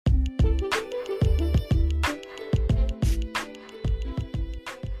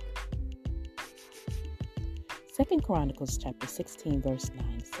2 Chronicles chapter 16 verse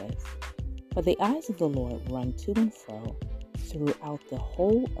 9 says, "For the eyes of the Lord run to and fro throughout the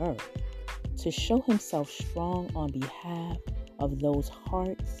whole earth to show himself strong on behalf of those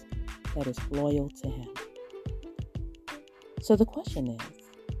hearts that is loyal to him." So the question is,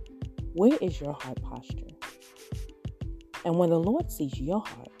 where is your heart posture? And when the Lord sees your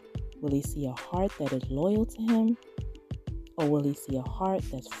heart, will he see a heart that is loyal to him, or will he see a heart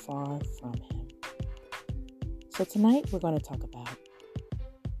that's far from him? So tonight we're going to talk about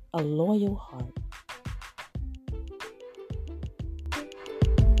a loyal heart.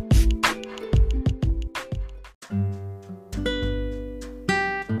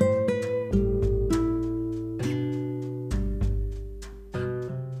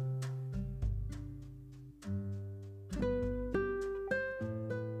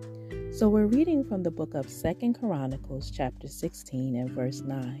 So we're reading from the book of 2 Chronicles chapter 16 and verse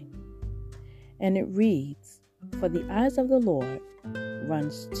 9. And it reads, "For the eyes of the Lord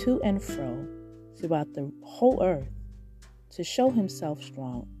runs to and fro throughout the whole earth to show himself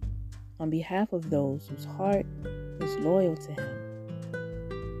strong on behalf of those whose heart is loyal to him."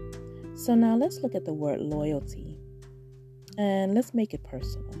 So now let's look at the word loyalty and let's make it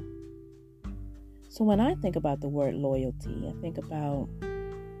personal. So when I think about the word loyalty, I think about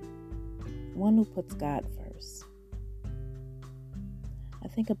one who puts God first. I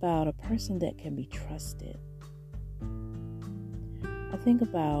think about a person that can be trusted. I think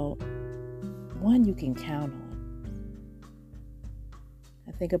about one you can count on.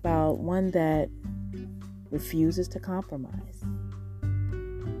 I think about one that refuses to compromise.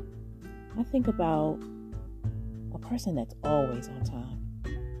 I think about a person that's always on time.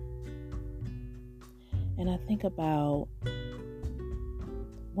 And I think about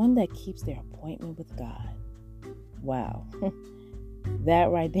one that keeps their appointment with God. Wow.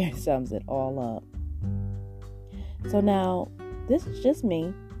 That right there sums it all up. So now, this is just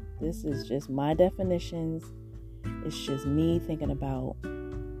me. This is just my definitions. It's just me thinking about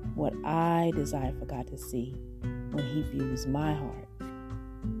what I desire for God to see when he views my heart.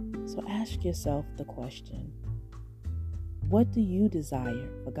 So ask yourself the question, what do you desire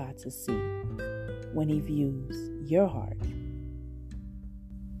for God to see when he views your heart?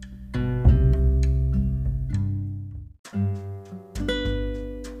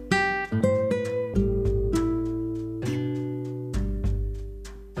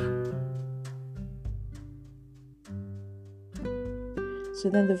 So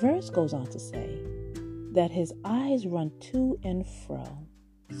then the verse goes on to say that his eyes run to and fro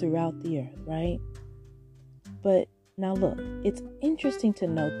throughout the earth, right? But now look, it's interesting to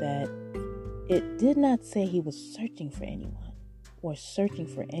note that it did not say he was searching for anyone or searching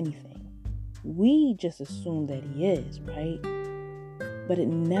for anything. We just assume that he is, right? But it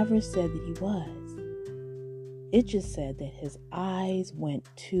never said that he was. It just said that his eyes went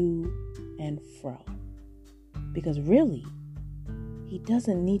to and fro. Because really, he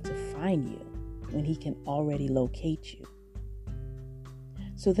doesn't need to find you when he can already locate you.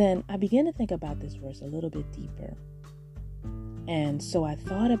 So then I began to think about this verse a little bit deeper. And so I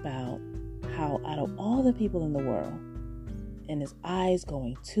thought about how out of all the people in the world, and his eyes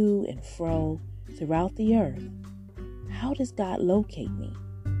going to and fro throughout the earth, how does God locate me?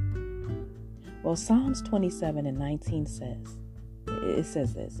 Well, Psalms 27 and 19 says, it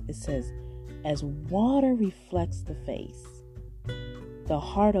says this, it says, "As water reflects the face, the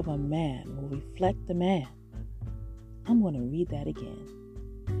heart of a man will reflect the man." I'm going to read that again.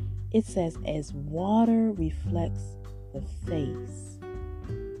 It says, "As water reflects the face,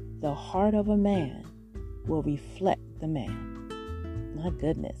 the heart of a man will reflect the man." My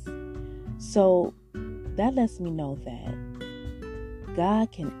goodness. So that lets me know that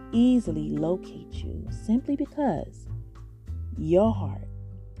God can easily locate you simply because your heart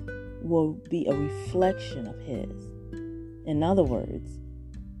will be a reflection of his. In other words,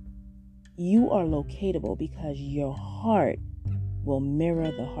 you are locatable because your heart will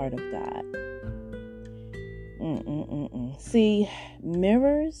mirror the heart of God. See,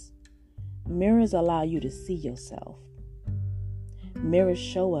 mirrors allow you to see yourself. Mirrors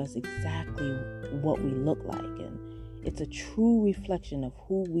show us exactly what we look like, and it's a true reflection of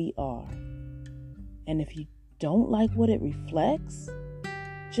who we are. And if you don't like what it reflects,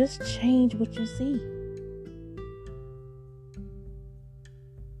 just change what you see.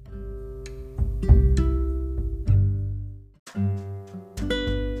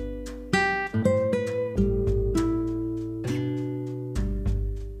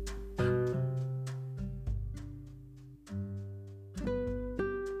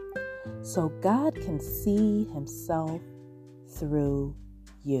 So God can see himself through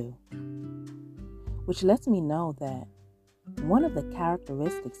you, which lets me know that one of the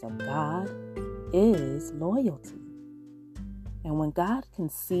characteristics of God is loyalty. And when God can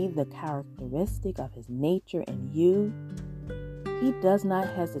see the characteristic of his nature in you, he does not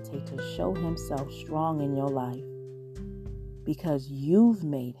hesitate to show himself strong in your life because you've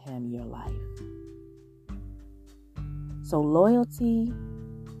made him your life. So loyalty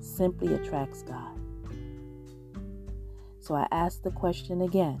simply attracts God. So I ask the question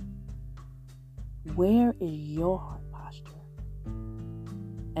again, where is your heart posture?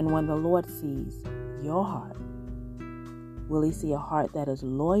 And when the Lord sees your heart, will he see a heart that is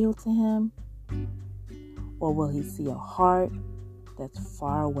loyal to him? Or will he see a heart that's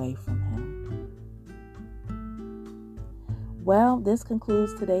far away from him? Well, this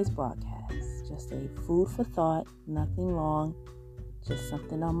concludes today's broadcast. Just a food for thought, nothing long, just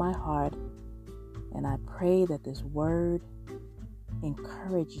something on my heart. And I pray that this word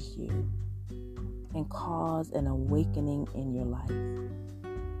encourages you and cause an awakening in your life.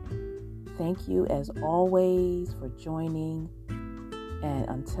 Thank you as always for joining. And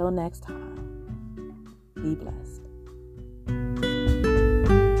until next time, be blessed.